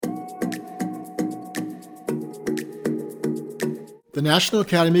The National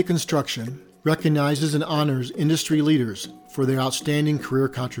Academy of Construction recognizes and honors industry leaders for their outstanding career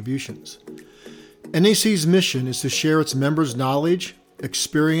contributions. NAC's mission is to share its members' knowledge,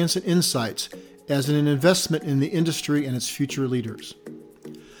 experience, and insights as an investment in the industry and its future leaders.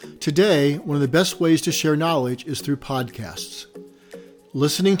 Today, one of the best ways to share knowledge is through podcasts.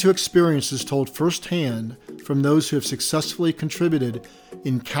 Listening to experiences told firsthand from those who have successfully contributed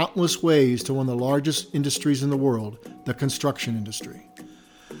in countless ways to one of the largest industries in the world, the construction industry.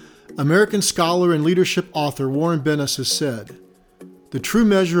 American scholar and leadership author Warren Bennis has said, "The true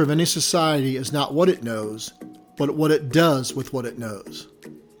measure of any society is not what it knows, but what it does with what it knows."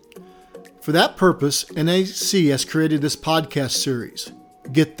 For that purpose, NAC has created this podcast series,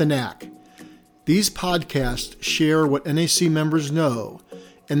 Get the Knack. These podcasts share what NAC members know,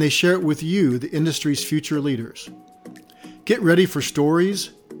 and they share it with you, the industry's future leaders. Get ready for stories,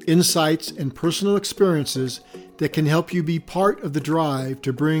 insights, and personal experiences that can help you be part of the drive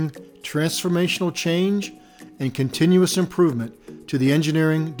to bring transformational change and continuous improvement to the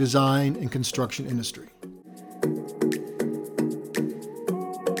engineering, design, and construction industry.